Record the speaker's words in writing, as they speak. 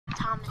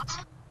comments.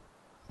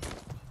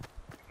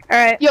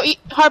 Alright. Yo,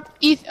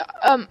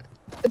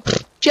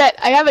 Jet,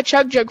 I have a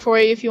chug jug for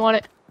you if you want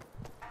it.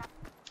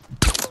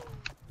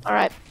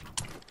 Alright.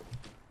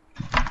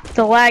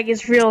 The lag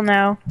is real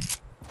now. Oh.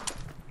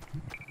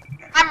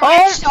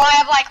 I'm rich, so I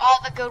have like all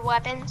the good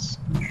weapons.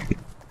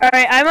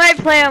 Alright, I might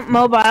play on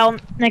mobile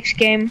next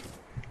game.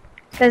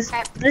 Cause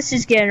this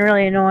is getting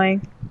really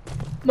annoying.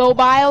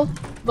 Mobile?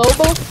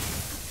 Mobile?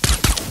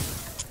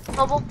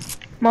 Mobile.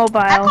 Mobile.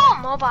 I call it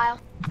mobile.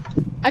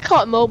 I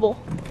call it mobile.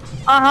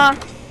 Uh-huh.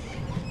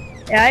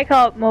 Yeah, I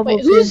call it mobile.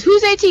 Wait, too.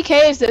 whose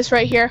ATK is this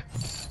right here?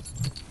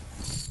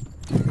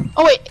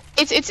 Oh wait,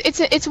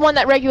 it's one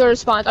that regular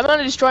spawns. I'm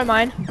gonna destroy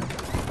mine.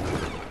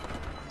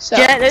 So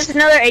Yeah, there's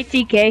another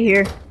ATK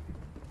here.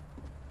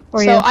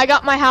 For you. I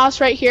got my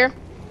house right here.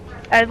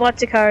 I have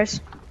lots of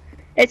cars.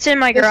 It's in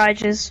my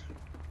garages.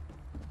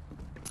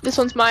 This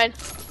one's mine.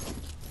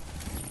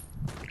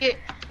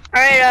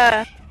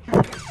 Alright,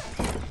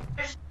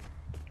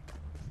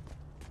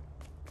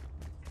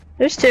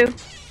 there's two.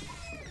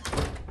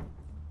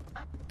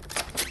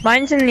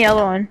 Mine's in the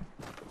other one.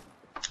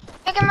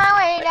 Making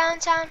my way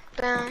downtown.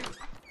 Boom.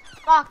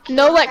 Walking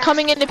No, like fast.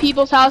 coming into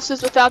people's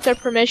houses without their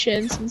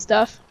permissions and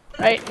stuff,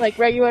 right? Like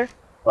regular.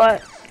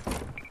 What?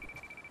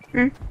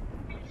 Hmm?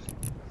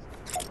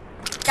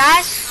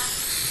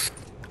 Guys,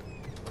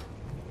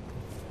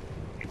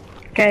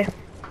 Okay.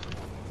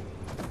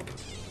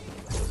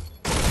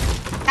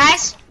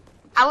 guys,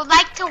 I would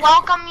like to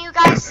welcome you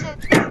guys to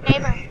the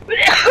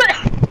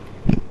neighborhood.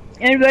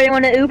 Anybody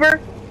want an Uber?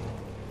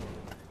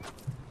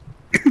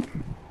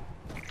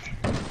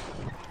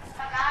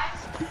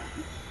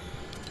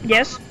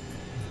 Yes.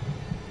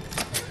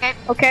 Okay.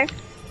 Okay.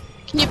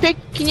 Can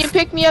you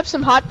pick me up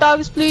some hot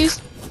dogs,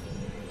 please?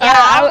 Yeah,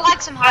 I would would-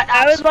 like some hot dogs.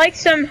 I would like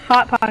some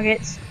Hot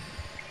Pockets.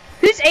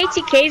 Whose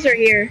ATKs are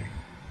here?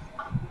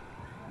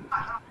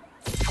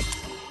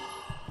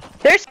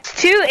 There's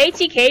two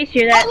ATKs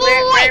here that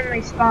wait.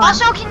 randomly spawn.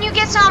 Also, can you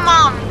get some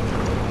Mountain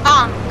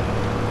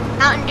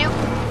Dew?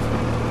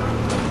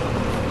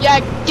 Yeah,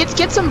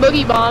 get some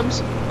boogie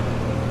bombs.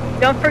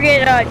 Don't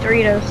forget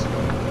Doritos.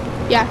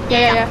 Yeah.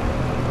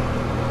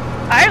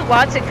 I have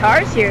lots of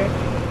cars here.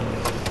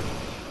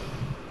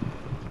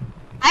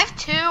 I have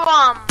two.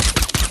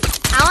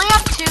 I only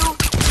have two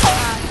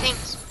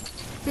things.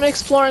 I'm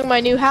exploring my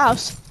new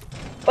house.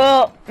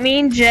 Well, me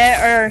and Jet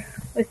are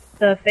with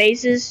the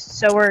phases,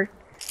 so we're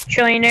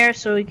trillionaires,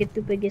 so we get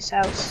the biggest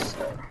house.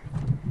 So.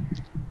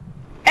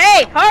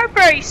 Hey,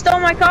 Harper, you stole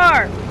my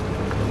car!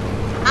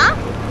 Huh?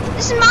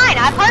 This is mine.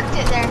 I parked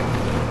it there.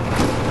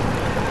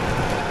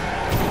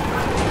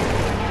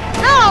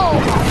 No!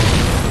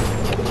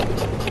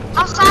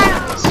 Outside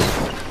of this.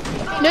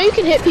 You know you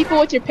can hit people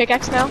with your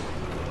pickaxe now?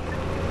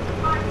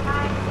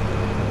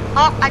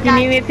 Oh, I You got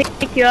need me to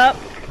pick you up?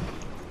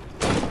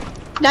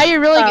 Now you're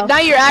really Oh. now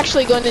you're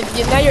actually going to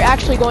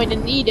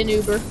need an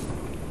Uber.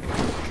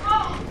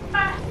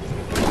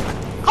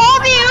 Call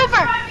the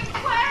Uber!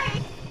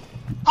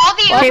 Call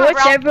the Uber, Okay,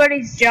 what's bro.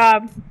 everybody's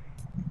job?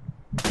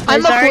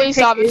 I'm a Sorry, police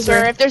take officer.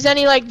 Uber. If there's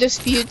any like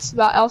disputes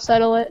about, I'll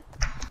settle it.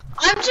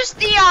 I'm just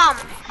the,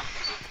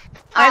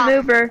 I'm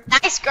Uber.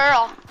 nice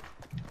girl.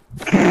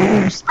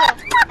 Just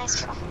the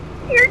nice girl.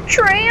 You're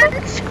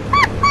trans?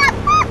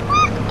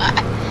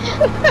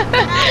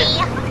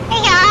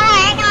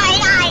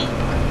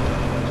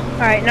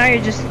 Alright, now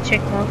you're just a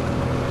chick milk.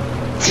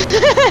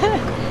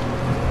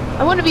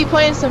 I want to be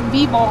playing some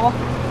b-ball.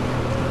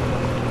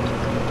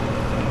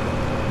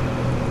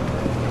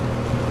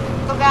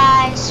 So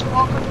guys,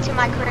 welcome to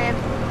my crib.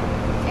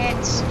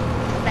 It's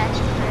the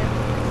best crib.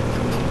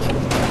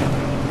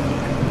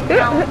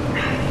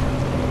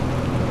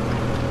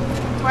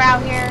 We're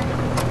out here in the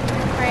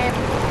crib.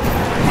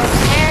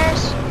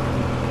 Upstairs.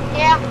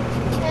 Yeah,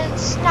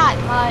 it's not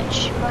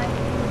much, but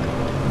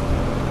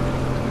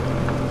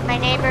my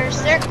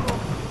neighbors, they're cool.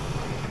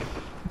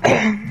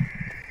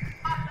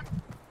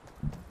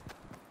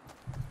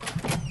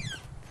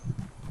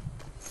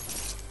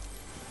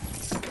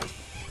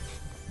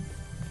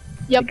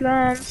 Yep.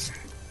 Bombs.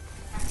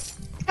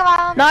 Come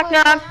on. Knock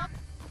knock.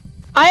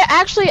 I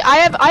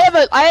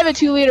have a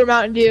 2-liter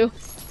Mountain Dew.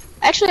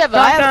 Actually, Knock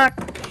knock.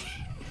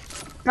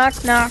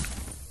 Knock knock.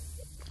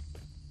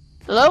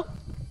 Hello?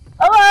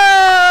 Hello!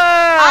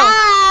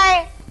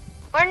 Hi.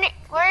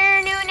 We're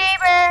your new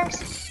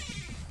neighbors.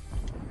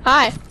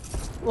 Hi.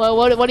 Well,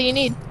 what do you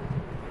need?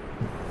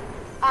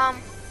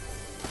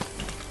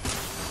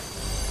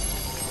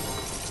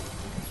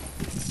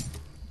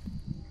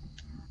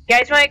 You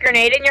guys want a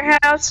grenade in your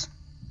house?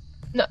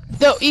 No,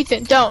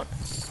 Ethan, don't.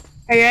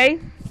 Are you ready?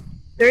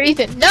 3,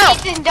 Ethan, no.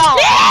 Ethan, don't.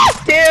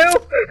 2,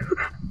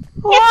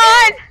 1!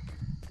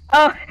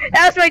 Oh,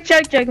 that was my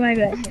chug jug, my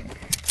bad.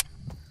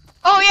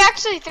 Oh, you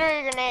actually threw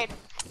a grenade.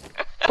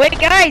 Wait,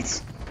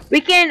 guys!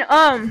 We can,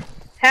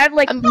 have,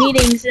 like,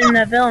 meetings in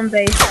the villain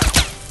base.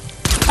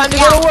 Time to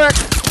go to work.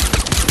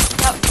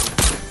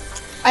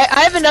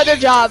 I have another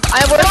job.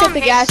 I work at the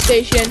gas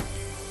station.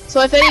 So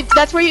if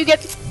that's where you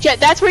get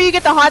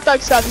the hot dog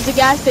stuff. It's a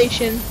gas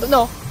station.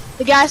 No,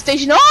 the gas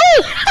station.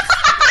 Oh!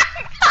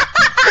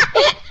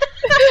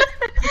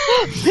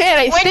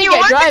 I when stink you at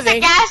work at the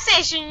driving. gas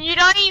station, you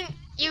don't even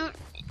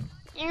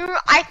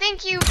I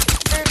think you're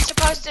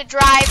supposed to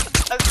drive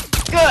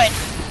good,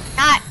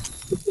 not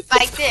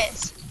like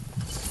this.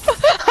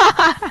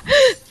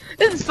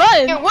 This is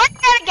fun. You're working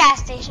at a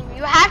gas station.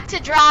 You have to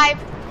drive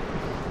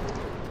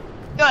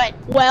good.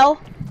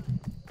 Well,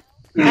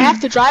 I have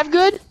to drive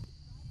good.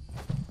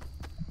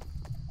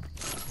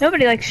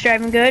 Nobody likes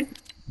driving good.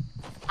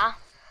 Huh?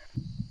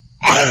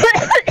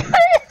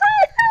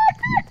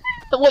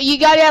 Well, you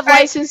gotta have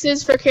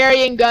licenses for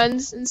carrying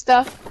guns and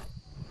stuff.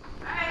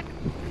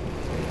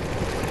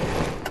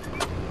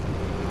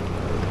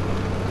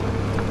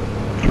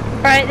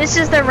 Alright, this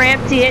is the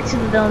ramp to get to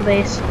the villain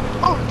base.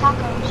 Oh,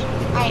 tacos.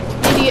 Alright.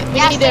 We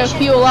Gas need to station.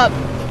 fuel up.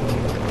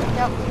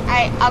 Nope.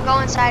 Alright, I'll go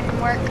inside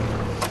and work.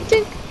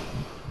 Tink.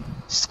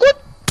 Squid.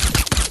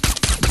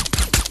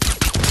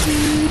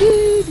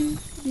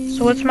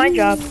 So what's my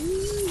job?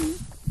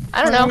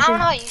 I don't know. I don't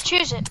know. You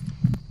choose it.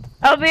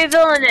 I'll be a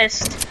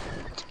villainist.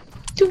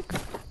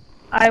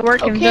 I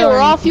work in Okay, villain. we're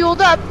all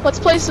fueled up. Let's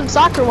play some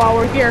soccer while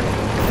we're here.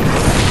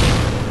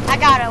 I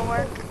gotta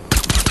work.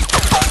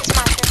 It's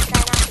my shift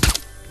right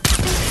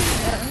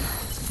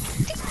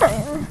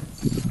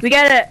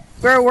now.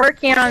 We're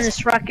working on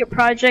this rocket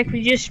project.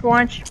 We just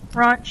launched.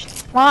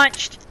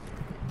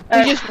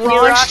 We just new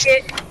launched?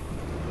 rocket.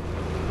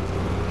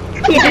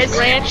 Yes.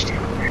 Ranched.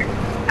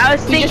 I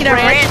was thinking of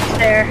ranched? ranch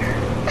there.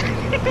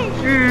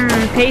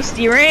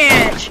 Pasty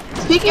ranch.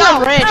 Speaking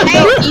of ranch,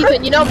 hey.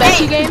 Ethan, you know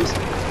Messi Hey. games?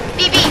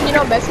 BB. You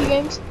know Messi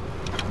games?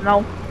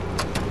 No.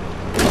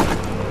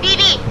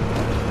 BB.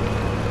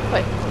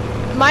 Wait.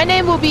 My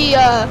name will be,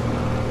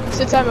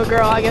 since I'm a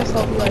girl, I guess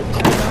I'll be like,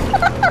 I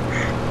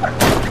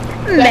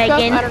don't know. Becca?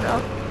 Megan. I don't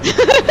know.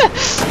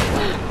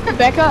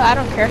 Becca? I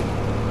don't care.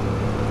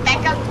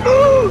 Becca.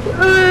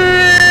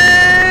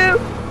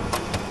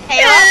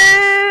 Hey,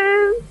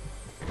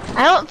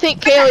 I don't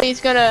think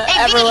Kaylee's gonna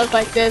Hey, ever V. look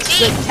like this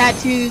V. with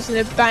tattoos and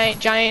a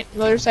giant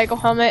motorcycle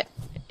helmet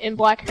and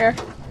black hair.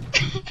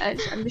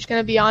 I'm just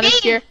gonna be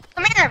honest V. here.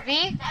 Come here,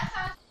 V.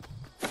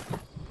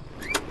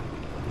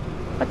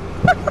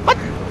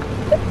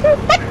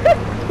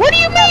 What do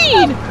you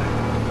mean?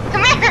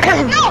 Come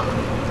here. No.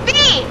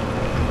 V.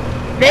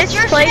 this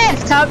your place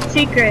shift. is top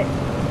secret.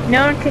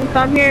 No one can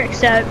come here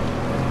except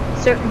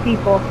certain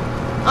people.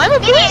 I'm a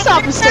police V,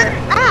 officer.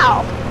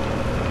 Ow.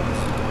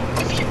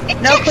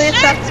 It's No your police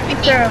shift,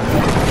 officer.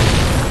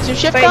 Is your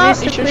shift Wait, off?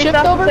 Mr. Is your Police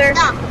shift over? Officer?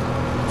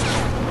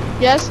 No.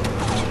 Yes.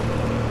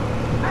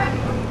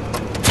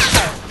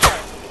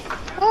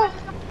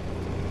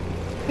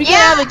 We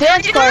can have a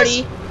dance it is.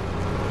 party.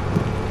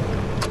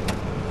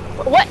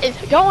 What is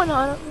going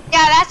on?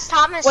 Yeah, that's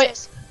Thomas's.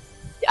 Wait.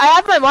 I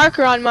have my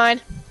marker on mine.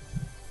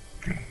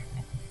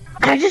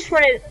 I just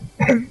wanted.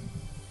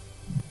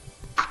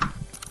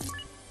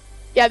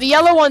 Yeah, the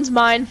yellow one's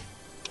mine.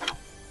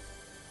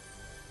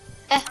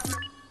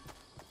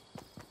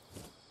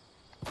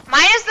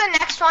 Mine is the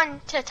next one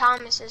to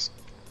Thomas's.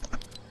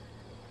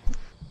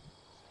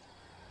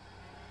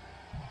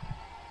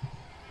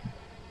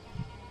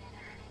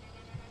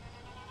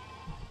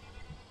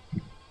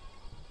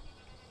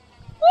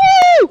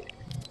 Woo! What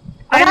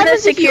I'm the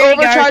happens if you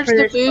security guard overcharge for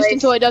the this boost place.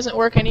 until it doesn't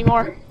work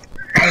anymore?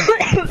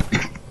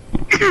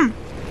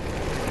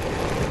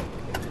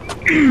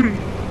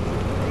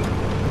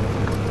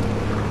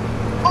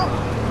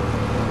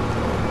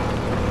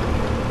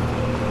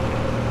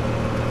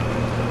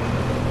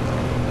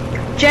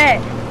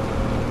 Jet.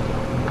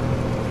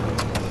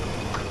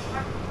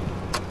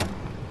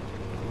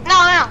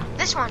 No,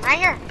 this one right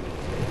here.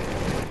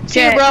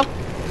 See you, Jet. bro.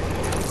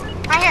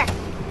 Right here.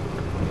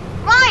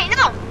 Why?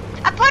 No,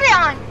 I put it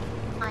on.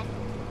 Mine.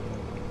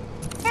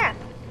 Here.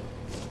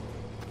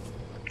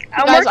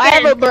 I'm Guys, I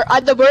have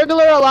working. the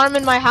burglar alarm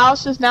in my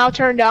house is now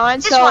turned on,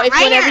 This so one, if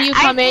right whenever here. you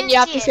I come in, didn't you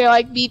have see to it. say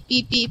like beep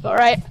beep beep,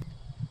 alright?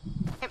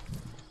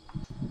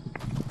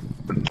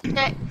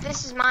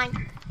 This is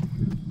mine.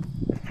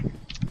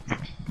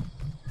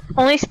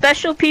 Only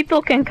special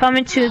people can come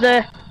into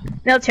the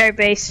military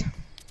base.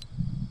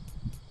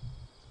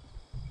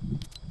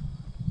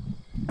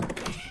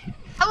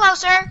 Hello,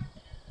 sir. Can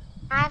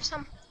I have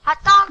some hot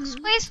dogs,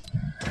 please?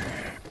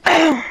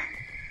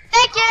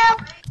 Thank you.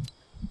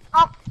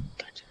 Oh.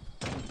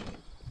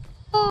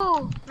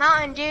 Ooh,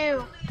 Mountain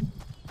Dew.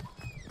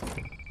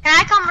 Can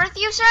I come with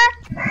you,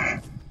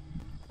 sir?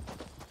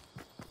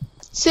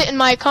 Sit in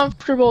my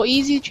comfortable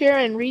easy chair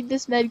and read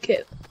this med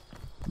kit.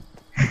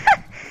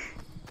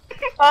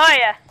 Oh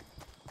yeah.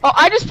 Oh,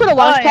 I just put a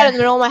launch Oh, pad yeah. in the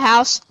middle of my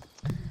house.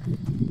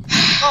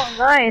 Oh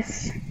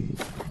nice.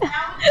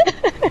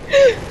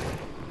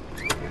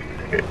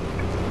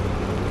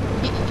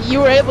 You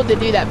were able to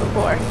do that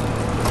before.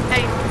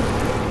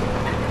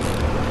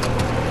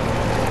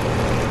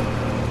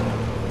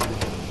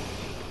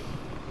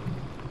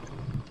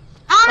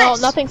 Oh,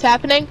 Thomas. nothing's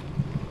happening.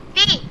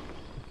 B. You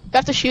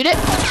have to shoot it.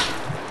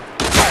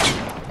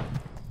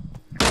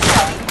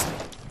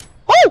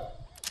 Oh!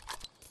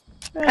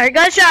 Air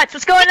gunshots.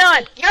 What's going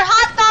on? Your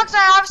hot dogs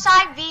are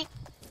outside, V.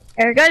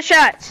 Air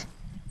gunshots.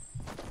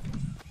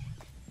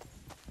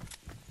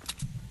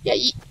 Yeah,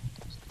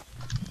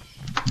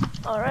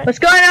 Alright. What's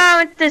going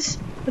on with this?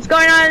 What's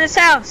going on in this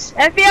house?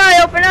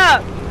 FBI, open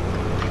up!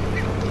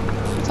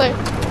 It's like,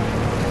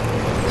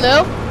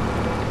 hello?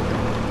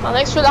 Oh,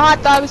 thanks for the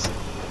hot dogs.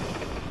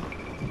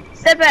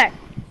 Step back.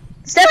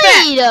 Step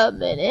back. Wait a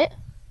minute.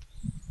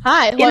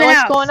 Hi, In the what's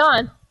house. going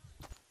on?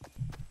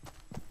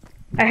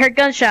 I heard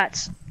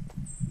gunshots.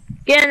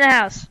 Get in the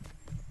house.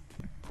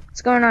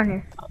 What's going on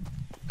here?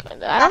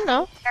 I don't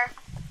know.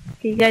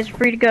 Okay, you guys are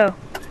free to go.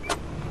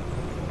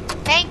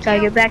 Thank Gotta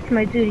you. get back to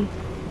my duty.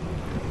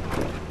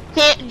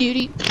 Can't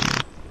duty.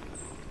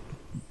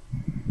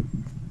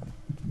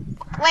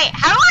 Wait,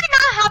 how do I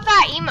not have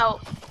that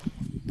emote?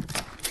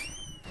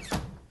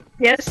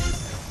 Yes.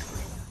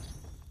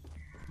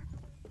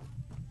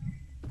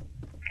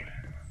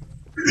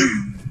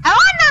 How do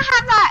I not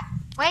have that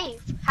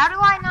wave? How do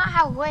I not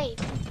have wave?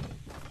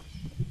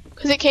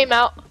 Because it came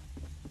out.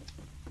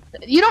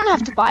 You don't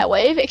have to buy a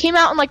wave. It came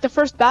out in like the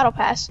first battle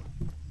pass.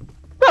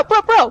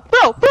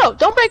 Bro,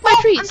 don't break my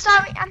trees. I'm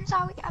sorry. I'm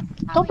sorry.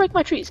 Don't break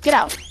my trees. Get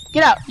out.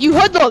 Get out. You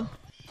hoodlum.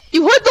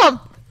 You hoodlum.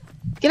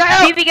 Get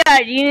out. TV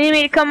guy, do you need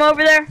me to come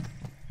over there?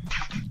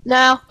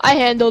 No, I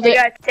handled I it.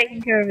 got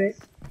taken care of it.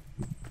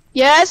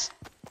 Yes?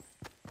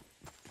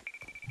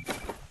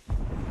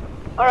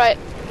 Alright.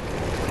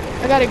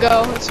 I gotta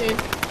go. Let's see.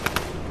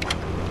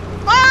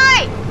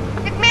 Why?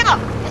 Pick me up.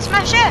 It's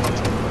my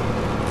shift.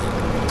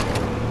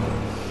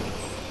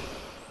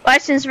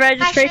 License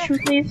registration,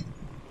 please.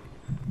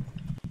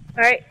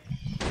 Alright.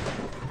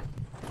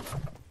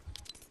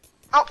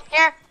 Oh,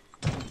 here.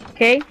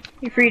 Okay,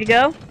 you're free to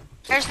go.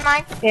 There's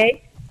mine.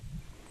 Okay.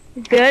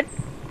 You're good.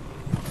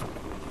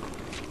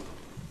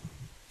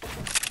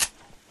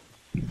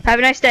 Have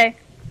a nice day.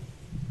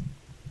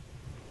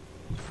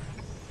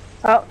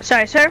 Oh,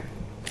 sorry, sir.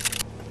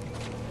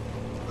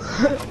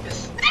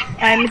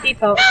 I'm a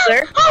depot,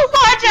 sir. Oh,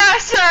 watch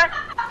out, sir.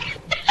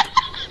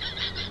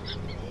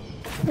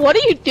 What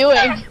are you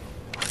doing?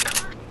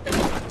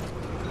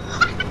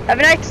 Have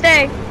a nice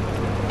day.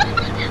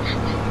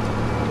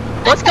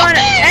 What's going on?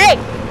 Hey!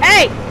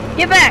 Hey!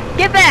 Get back!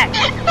 Get back!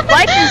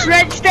 License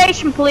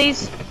registration,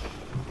 please.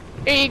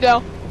 Here you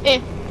go.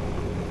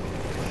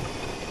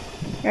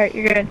 Alright,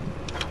 you're good.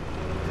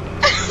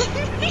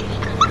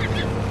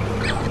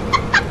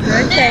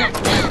 Okay.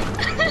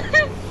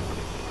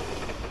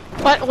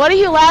 What are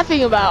you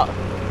laughing about?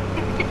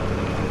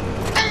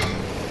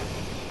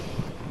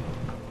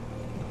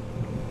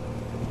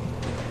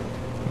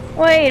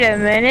 Wait a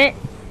minute.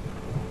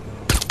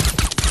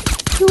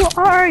 Who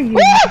are you?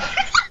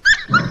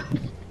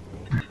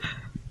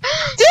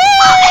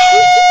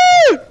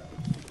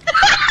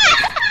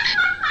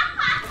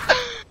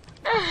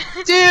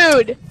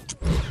 Dude!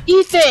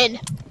 Ethan!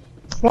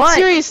 What?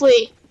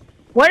 Seriously!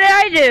 What did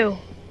I do?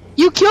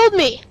 You killed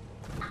me!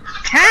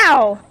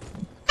 How?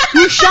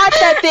 You shot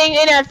that thing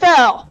and it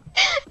fell!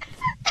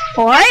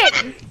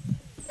 What?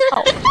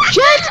 Oh,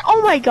 Jet!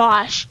 Oh my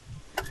gosh!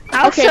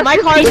 I was Okay, so my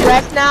car's confused.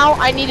 wrecked now.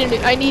 I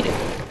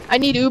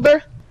need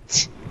Uber.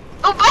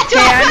 Oh, my Okay,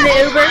 I'm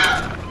the Uber.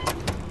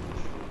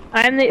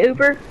 I'm the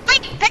Uber.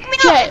 Wait, pick me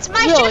Jet, up. It's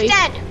my really? shift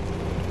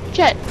end.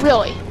 Jet,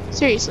 really?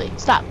 Seriously,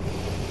 stop.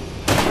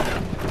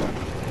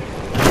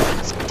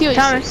 Seriously,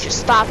 Thomas, just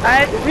stop.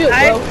 I Really,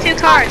 bro. have two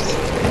cars.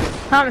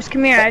 Thomas,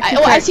 come here. I have two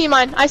I cars. see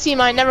mine. I see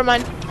mine. Never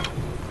mind.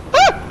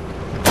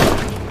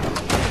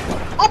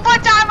 Uber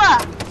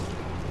driver.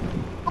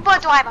 Uber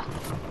driver.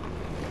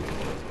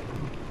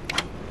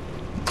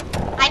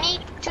 I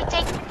need to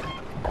take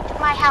to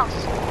my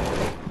house.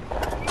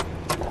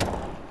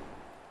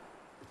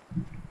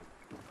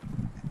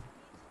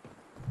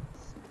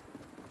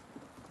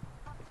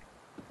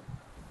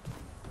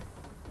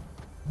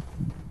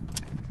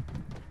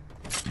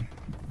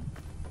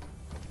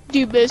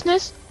 Do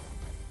business?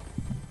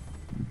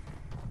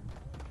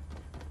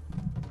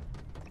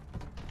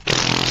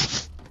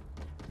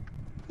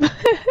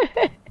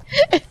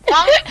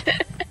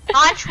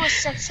 Launch was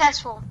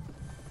successful.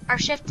 Our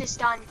shift is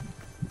done.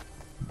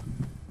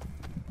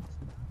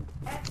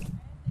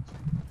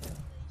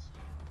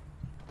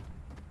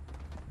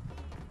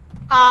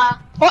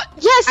 What?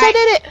 Yes, I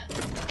did it.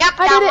 Yep,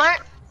 I did it.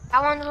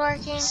 that one's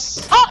working.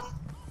 Oh,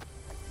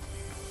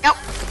 Yep.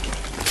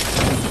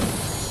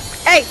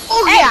 Hey!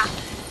 Oh hey, yeah.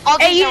 All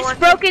Hey, these you are just working.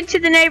 broke into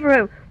the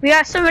neighborhood. We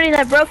got somebody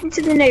that broke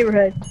into the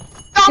neighborhood.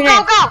 Go, your go,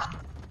 name? go.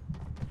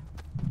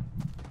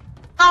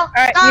 Go,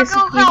 Alright, go, he's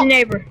go, a go.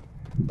 neighbor.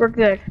 We're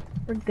good.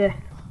 We're good.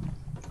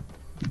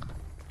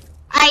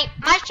 Alright,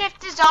 my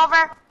shift is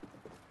over.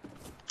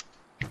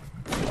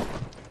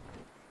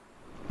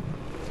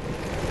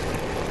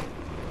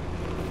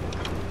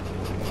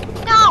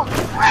 No.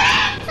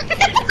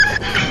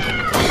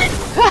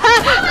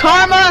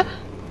 Karma!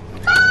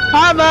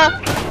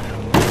 Karma!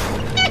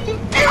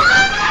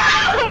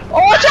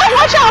 Oh, watch out!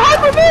 Watch out!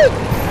 Hyper move!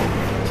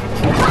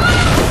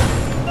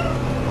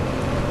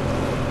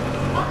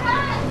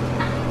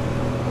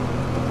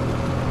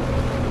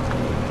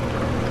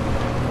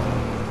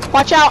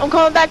 Watch out! I'm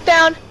coming back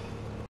down.